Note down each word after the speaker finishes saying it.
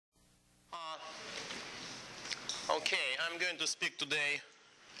I'm going to speak today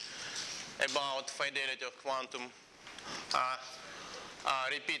about fidelity of quantum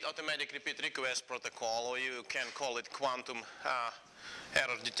automatic repeat request protocol, or you can call it quantum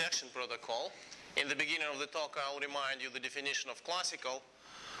error detection protocol. In the beginning of the talk, I'll remind you the definition of classical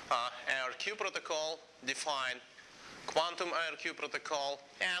IRQ protocol, define quantum IRQ protocol,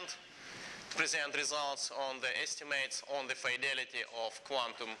 and present results on the estimates on the fidelity of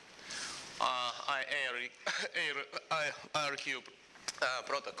quantum IRQ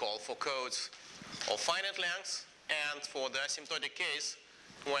protocol for codes of finite length and for the asymptotic case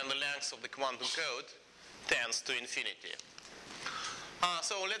when the length of the quantum code tends to infinity.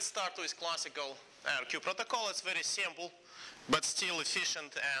 So let's start with classical IRQ protocol. It's very simple but still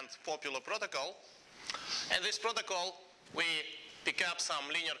efficient and popular protocol. And this protocol, we pick up some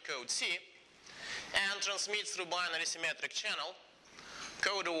linear code C and transmit through binary symmetric channel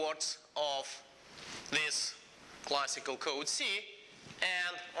code words of this classical code C,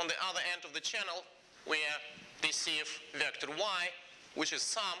 and on the other end of the channel we receive vector Y, which is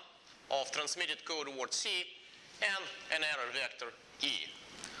sum of transmitted code word C and an error vector E.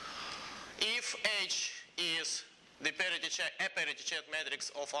 If H is the parity check matrix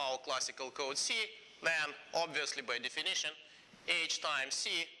of our classical code C, then obviously by definition H times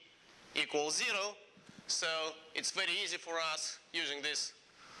C equals 0. So it's very easy for us using this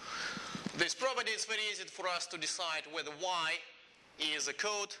property. It's very easy for us to decide whether Y is a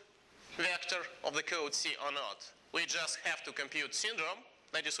code vector of the code C or not. We just have to compute syndrome.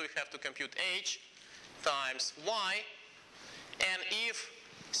 That is, we have to compute H times Y. And if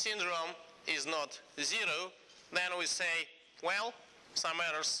syndrome is not 0, then we say, well, some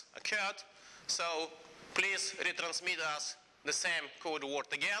errors occurred, so please retransmit us the same code word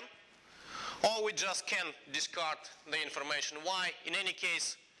again. Or we just can discard the information Y. In any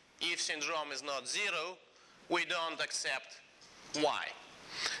case, if syndrome is not 0, we don't accept Y.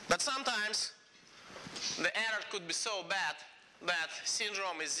 But sometimes the error could be so bad that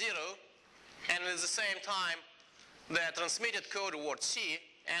syndrome is 0, and at the same time the transmitted code word C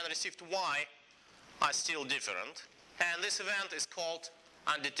and received Y are still different. And this event is called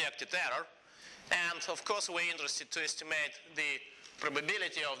undetected error. And of course we're interested to estimate the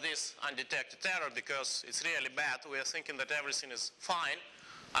probability of this undetected error because it's really bad. We are thinking that everything is fine,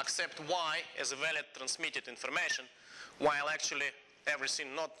 except Y as a valid transmitted information, while actually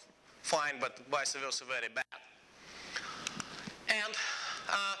everything not fine, but vice versa very bad. And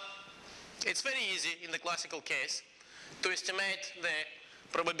it's very easy in the classical case to estimate the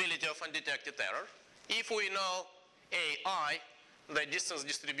probability of undetected error. If we know AI, the distance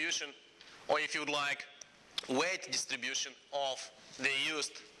distribution, or if you would like, weight distribution of the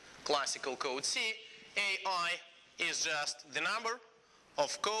used classical code C, AI is just the number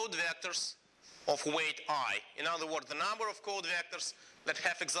of code vectors of weight I. In other words, the number of code vectors that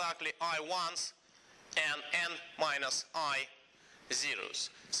have exactly I ones and n minus I zeros.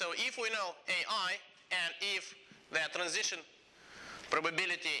 So if we know AI, and if the transition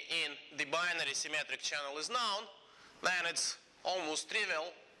probability in the binary symmetric channel is known, then it's almost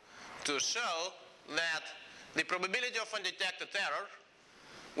trivial to show that the probability of undetected error,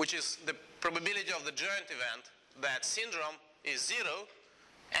 which is the probability of the joint event that syndrome is 0,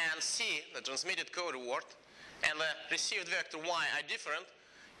 and C, the transmitted code word, and the received vector Y are different,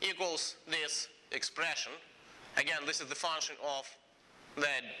 equals this expression. Again, this is the function of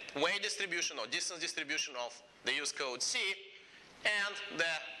the weight distribution or distance distribution of the used code C and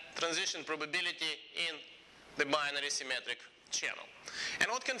the transition probability in the binary symmetric channel. And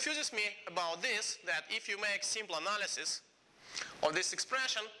what confuses me about this, that if you make simple analysis of this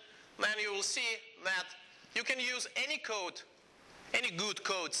expression, then you will see that you can use any code, any good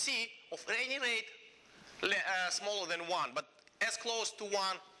code C of any rate smaller than 1, but as close to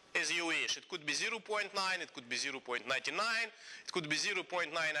 1 as you wish. It could be 0.9, it could be 0.99, it could be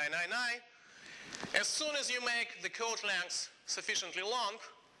 0.9999. As soon as you make the code length sufficiently long,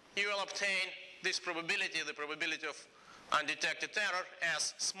 you will obtain this probability, the probability of undetected error,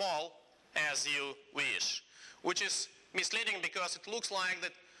 as small as you wish, which is misleading because it looks like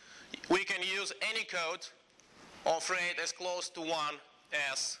that we can use any code of rate as close to 1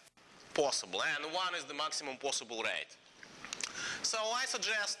 as possible, and 1 is the maximum possible rate. So I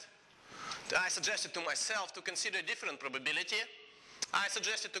suggested to myself to consider a different probability. I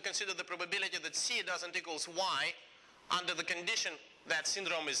suggested to consider the probability that C doesn't equals Y under the condition that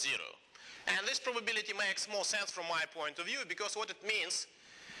syndrome is 0. And this probability makes more sense from my point of view, because what it means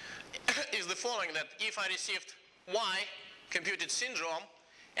is the following, that if I received Y, computed syndrome,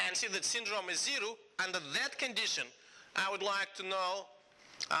 and see that syndrome is 0, under that condition I would like to know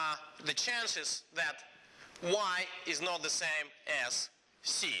the chances that y is not the same as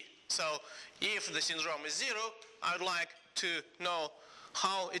c. So if the syndrome is 0, I would like to know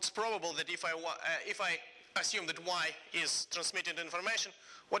how it's probable that if I assume that y is transmitting information,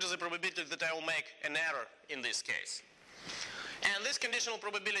 what is the probability that I will make an error in this case. And this conditional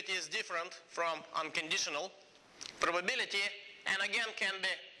probability is different from unconditional probability, and again can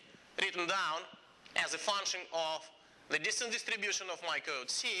be written down as a function of the distance distribution of my code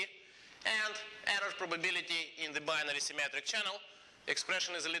C and error probability in the binary symmetric channel.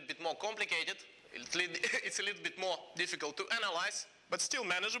 Expression is a little bit more complicated. It's a little bit more difficult to analyze, but still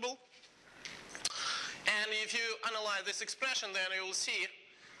manageable. And if you analyze this expression, then you will see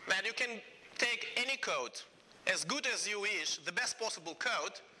that you can take any code as good as you wish, the best possible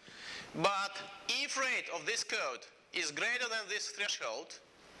code, but if rate of this code is greater than this threshold,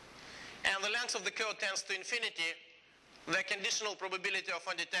 and the length of the code tends to infinity, the conditional probability of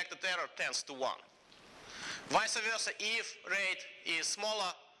undetected error tends to 1. Vice versa, if rate is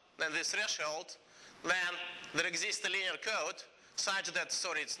smaller than this threshold, then there exists a linear code such that,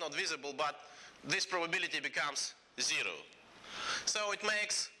 sorry, it's not visible, but this probability becomes 0. So it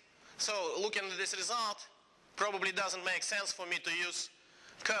makes, so looking at this result, probably doesn't make sense for me to use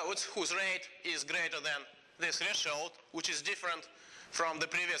codes whose rate is greater than this threshold, which is different from the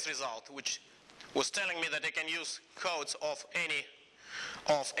previous result, which was telling me that I can use codes of any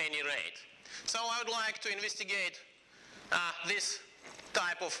rate. So I would like to investigate this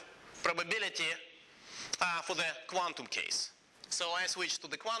type of probability for the quantum case. So I switch to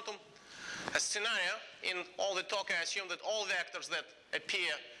the quantum scenario. In all the talk, I assume that all vectors that appear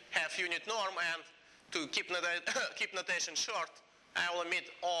have unit norm, and to keep notation short, I will omit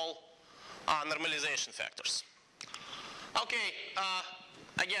all normalization factors. Okay,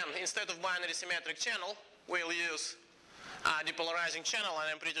 again, instead of binary symmetric channel, we'll use depolarizing channel, and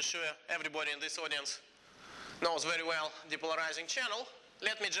I'm pretty sure everybody in this audience knows very well depolarizing channel.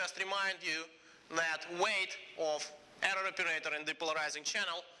 Let me just remind you that weight of error operator in depolarizing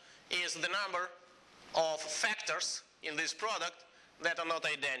channel is the number of factors in this product that are not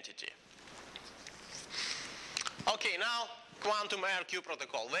identity. Okay, now quantum RQ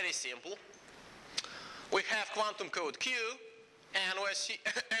protocol, very simple. We have quantum code Q, and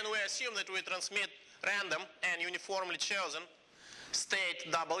we assume that we transmit random and uniformly chosen state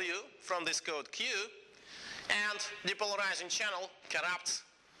W from this code Q, and depolarizing channel corrupts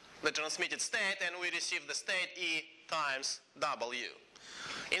the transmitted state, and we receive the state E times W.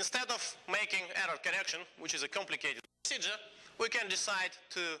 Instead of making error correction, which is a complicated procedure, we can decide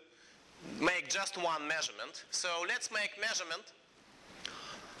to make just one measurement. So let's make measurement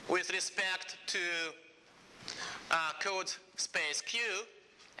with respect to code space Q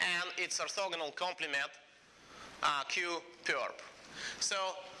and its orthogonal complement Q perp. So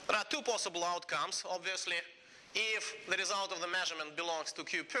there are two possible outcomes. Obviously, if the result of the measurement belongs to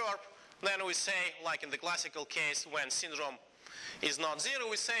Q perp, then we say, like in the classical case when syndrome is not 0,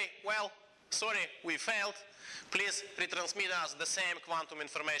 we say, well, sorry, we failed. Please retransmit us the same quantum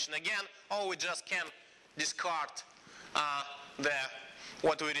information again, or we just can discard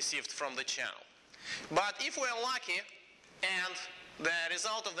what we received from the channel. But if we're lucky and the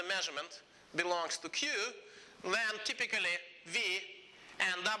result of the measurement belongs to Q, then typically V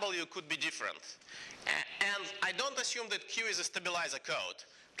and W could be different. And I don't assume that Q is a stabilizer code.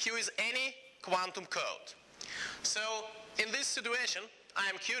 Q is any quantum code. So in this situation, I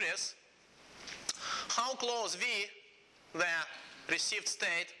am curious how close V, the received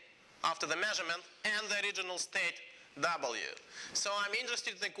state after the measurement, and the original state W. So I'm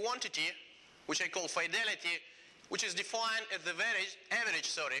interested in the quantity, which I call fidelity, which is defined as the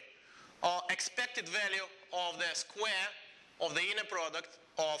average, or expected value of the square of the inner product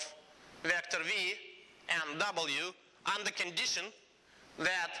of vector V and W under condition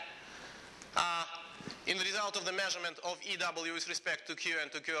that in the result of the measurement of EW with respect to Q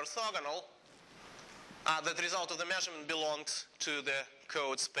and to Q orthogonal, that the result of the measurement belongs to the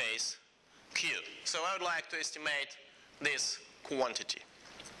code space Q. So I would like to estimate this quantity.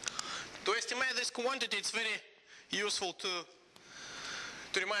 To estimate this quantity, it's very useful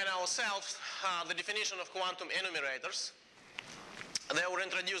to remind ourselves the definition of quantum enumerators. They were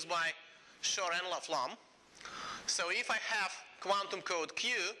introduced by Shor and Laflamme. So if I have quantum code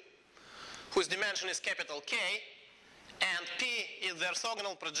Q, whose dimension is capital K, and P is the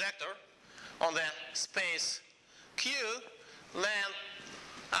orthogonal projector on the space Q, then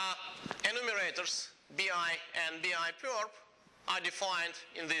enumerators BI and BI perp are defined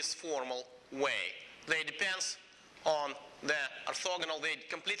in this formal way. They depend on the orthogonal, they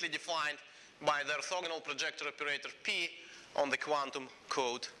completely defined by the orthogonal projector operator P on the quantum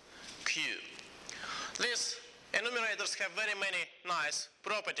code Q. These enumerators have very many nice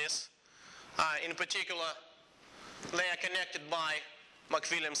properties. In particular, they are connected by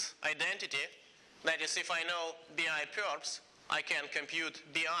McWilliams identity. That is, if I know BI perps, I can compute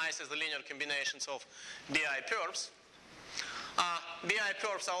BIs as the linear combinations of BI perps. BI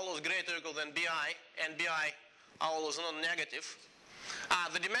perps are always greater or equal than BI, and BI are always non-negative.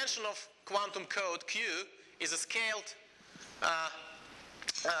 The dimension of quantum code Q is a scaled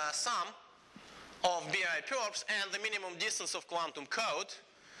sum of BI perps, and the minimum distance of quantum code,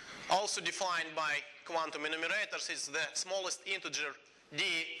 also defined by quantum enumerators, is the smallest integer d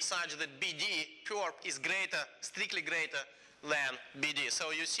such that BD perp is greater, strictly greater than BD.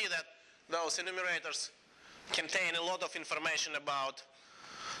 So you see that those enumerators contain a lot of information about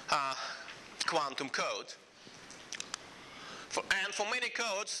quantum code. And for many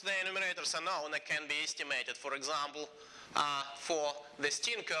codes, the enumerators are known and can be estimated. For example, for the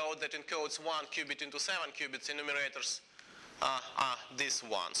STIN code that encodes 1 qubit into 7 qubits, enumerators are these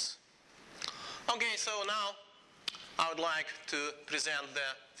ones. Okay, so now I would like to present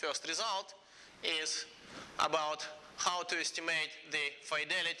the first result, is about how to estimate the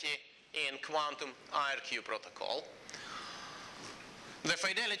fidelity in quantum IRQ protocol. The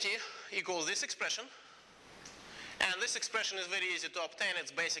fidelity equals this expression, and this expression is very easy to obtain.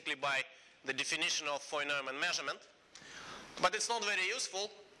 It's basically by the definition of Foy-Neumann measurement, but it's not very useful.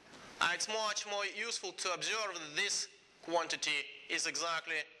 It's much more useful to observe that this quantity is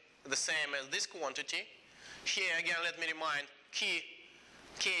exactly the same as this quantity. Here again, let me remind, K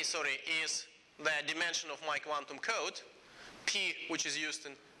is the dimension of my quantum code. P, which is used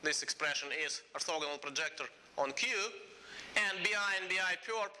in this expression, is orthogonal projector on Q, and BI and BI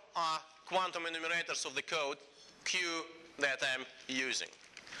perp are quantum enumerators of the code Q that I'm using.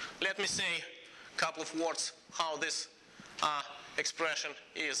 Let me say a couple of words how this expression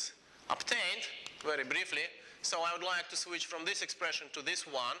is obtained very briefly. So I would like to switch from this expression to this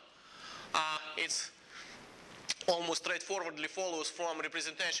one. It's almost straightforwardly follows from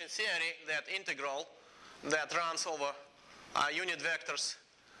representation theory that integral that runs over unit vectors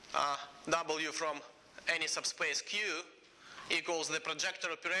W from any subspace Q equals the projector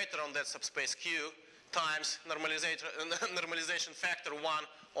operator on that subspace Q times normalization factor 1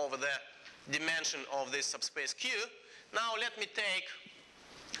 over the dimension of this subspace Q. Now let me take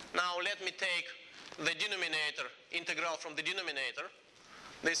the denominator, integral from the denominator,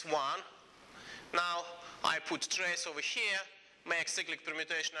 this one. Now I put trace over here, make cyclic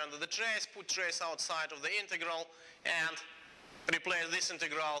permutation under the trace, put trace outside of the integral, and replace this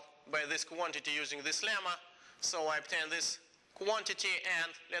integral by this quantity using this lemma. So I obtain this quantity,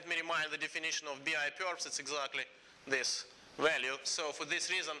 and let me remind the definition of BI perps, it's exactly this value. So for this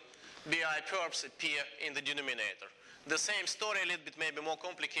reason, BI perps appear in the denominator. The same story, a little bit maybe more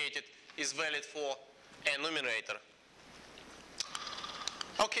complicated, is valid for a numerator.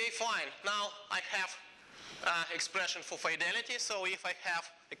 Okay, fine. Now I have expression for fidelity. So if I have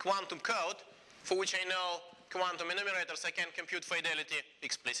a quantum code for which I know quantum enumerators, I can compute fidelity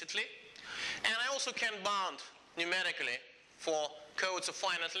explicitly. And I also can bound numerically for codes of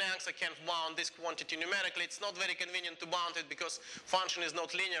finite length. I can bound this quantity numerically. It's not very convenient to bound it because function is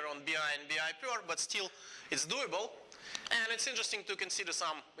not linear on BI and BI pure, but still it's doable. And it's interesting to consider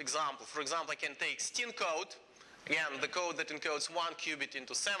some examples. For example, I can take STIN code, again, the code that encodes 1 qubit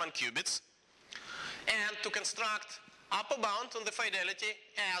into 7 qubits, and to construct upper bound on the fidelity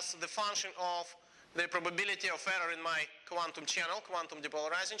as the function of the probability of error in my quantum channel, quantum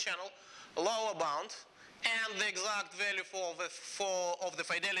depolarizing channel, lower bound, and the exact value of the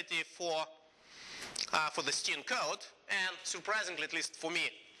fidelity for the STIN code. And surprisingly, at least for me,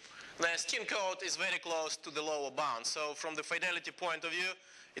 the STIN code is very close to the lower bound. So from the fidelity point of view,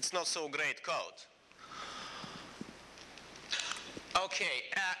 it's not so great code. Okay,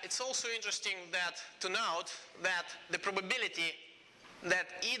 it's also interesting to note that the probability that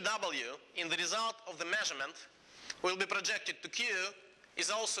EW in the result of the measurement will be projected to Q is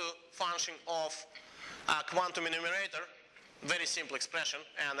also function of quantum enumerator. Very simple expression,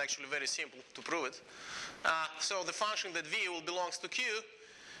 and actually very simple to prove it. So the function that V will belongs to Q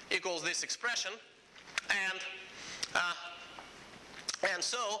equals this expression, and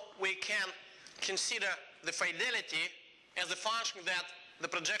so we can consider the fidelity as a function that the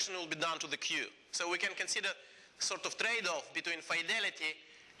projection will be done to the Q. So we can consider sort of trade-off between fidelity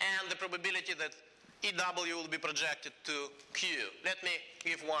and the probability that EW will be projected to Q. Let me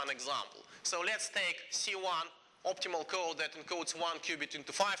give one example. So let's take C1, optimal code that encodes 1 qubit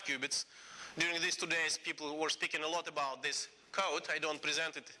into 5 qubits. During these 2 days, people were speaking a lot about this code. I don't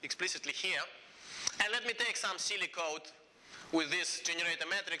present it explicitly here. And let me take some silly code with this generator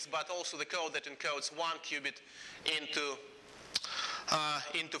matrix, but also the code that encodes 1 qubit into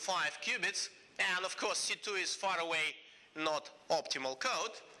 5 qubits. And of course, C2 is far away not optimal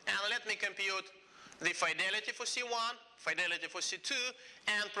code. And let me compute the fidelity for C1, fidelity for C2,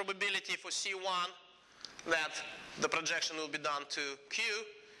 and probability for C1 that the projection will be done to Q,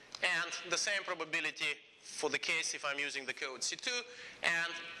 and the same probability for the case if I'm using the code C2,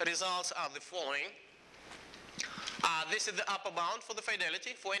 and results are the following. This is the upper bound for the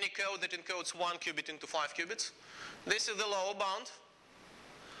fidelity for any code that encodes 1 qubit into 5 qubits. This is the lower bound.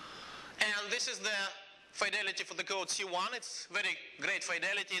 And this is the fidelity for the code C1. It's very great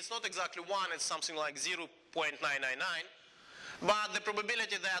fidelity. It's not exactly 1. It's something like 0.999. But the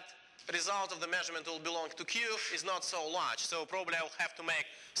probability that the result of the measurement will belong to Q is not so large. So probably I'll have to make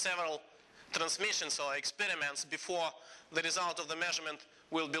several transmissions or experiments before the result of the measurement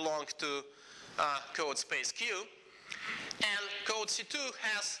will belong to code space Q. And code C2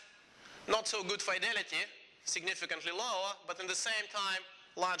 has not so good fidelity, significantly lower, but in the same time,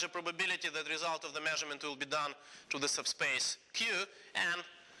 larger probability that the result of the measurement will be done to the subspace Q. And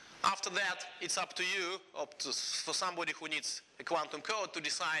after that, it's up to you, for somebody who needs a quantum code, to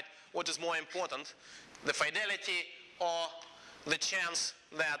decide what is more important, the fidelity or the chance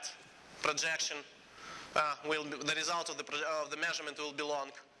that projection the result of the measurement will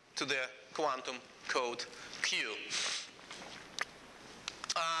belong to the quantum code Q.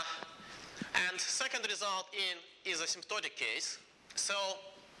 And second result is asymptotic case. So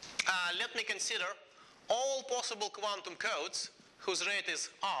let me consider all possible quantum codes whose rate is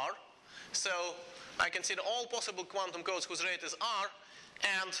R. So I consider all possible quantum codes whose rate is R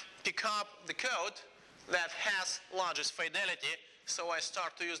and pick up the code that has largest fidelity. So I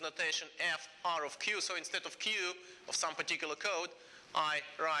start to use notation F R of Q. So instead of Q of some particular code, I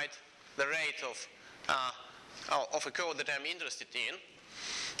write the rate of a code that I'm interested in.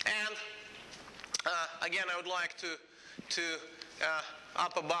 And again, I would like to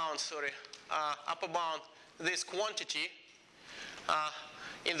upper bound this quantity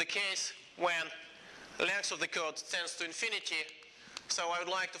in the case when length of the code tends to infinity. So I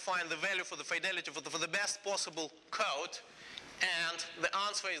would like to find the value for the fidelity for the best possible code. And the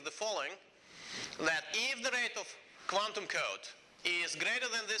answer is the following, that if the rate of quantum code is greater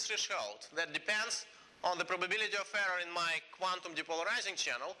than this threshold, that depends on the probability of error in my quantum depolarizing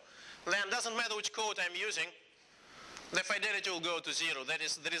channel, then it doesn't matter which code I'm using, the fidelity will go to 0. That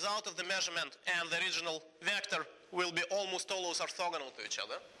is, the result of the measurement and the original vector will be almost always orthogonal to each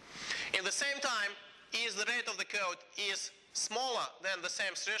other. In the same time, if the rate of the code is smaller than the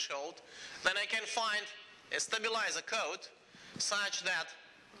same threshold, then I can find a stabilizer code such that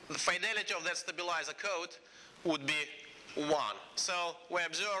the fidelity of that stabilizer code would be 1. So we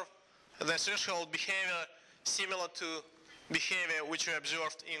observe the threshold behavior similar to behavior which we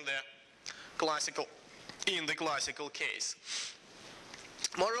observed in the classical case.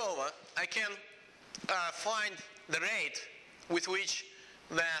 Moreover, I can find the rate with which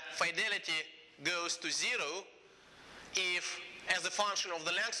the fidelity goes to 0 if, as a function of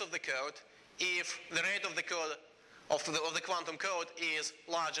the length of the code, if the rate of the code of the quantum code is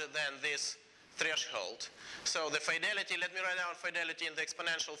larger than this threshold. So the fidelity, let me write down fidelity in the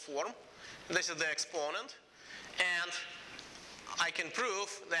exponential form. This is the exponent. And I can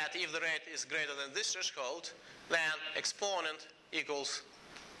prove that if the rate is greater than this threshold, then exponent equals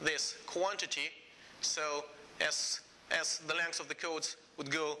this quantity. So as the length of the codes would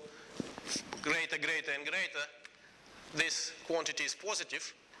go greater, greater, and greater, this quantity is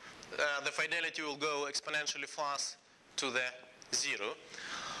positive. The fidelity will go exponentially fast to the 0.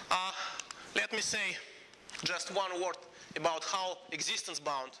 Let me say just one word about how existence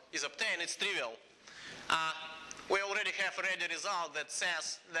bound is obtained. It's trivial. We already have a ready result that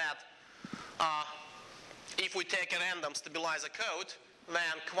says that if we take a random stabilizer code,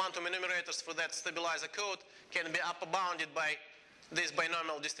 then quantum enumerators for that stabilizer code can be upper bounded by these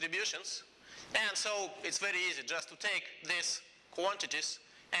binomial distributions. And so it's very easy just to take these quantities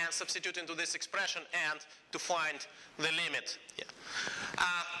and substitute into this expression and to find the limit. Yeah.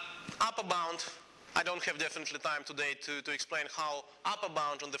 Upper bound, I don't have definitely time today to explain how upper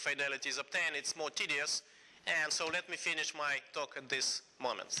bound on the fidelity is obtained. It's more tedious. And so let me finish my talk at this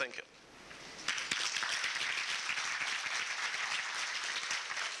moment. Thank you.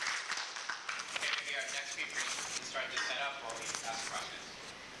 Okay, maybe our next speaker can start to set up while we ask questions.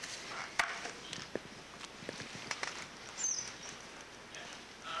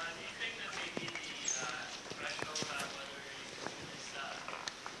 Do you think that maybe the threshold on whether you do this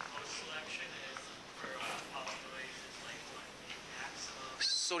post-selection is for probabilities is like what the maximum?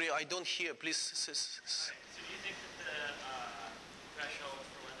 Sorry, I don't hear. Please. So do you think that the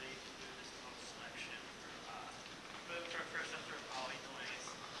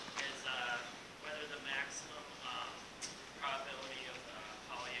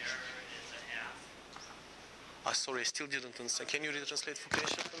Sorry, I still didn't understand. Can you retranslate for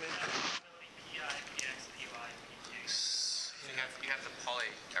question for me? Approximately PI, PX, PY, P2. So you have the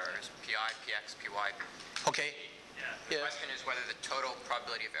poly errors, PI, PX, PY. Okay. Yeah. The Yeah. question is whether the total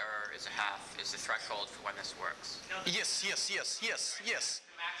probability of error is a half, is the threshold for when this works. No, Yes, yes, yes, yes, yes.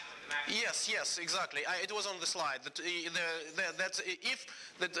 The maximum. Yes, yes, exactly. It was on the slide. That if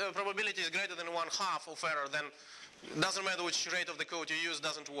the probability is greater than 1/2 of error, then doesn't matter which rate of the code you use,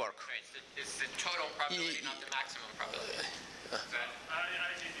 doesn't work. Right, it's the total probability, not the maximum probability. I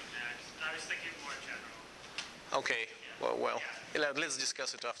didn't max. I was thinking more general. Okay. Well, let's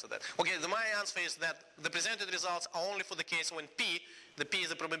discuss it after that. Okay, my answer is that the presented results are only for the case when P, the P is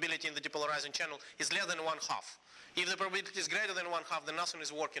the probability in the depolarizing channel, is less than 1/2. If the probability is greater than 1/2, then nothing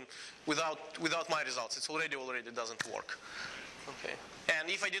is working without my results. It's already doesn't work. Okay. And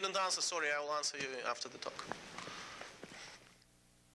if I didn't answer, sorry, I will answer you after the talk.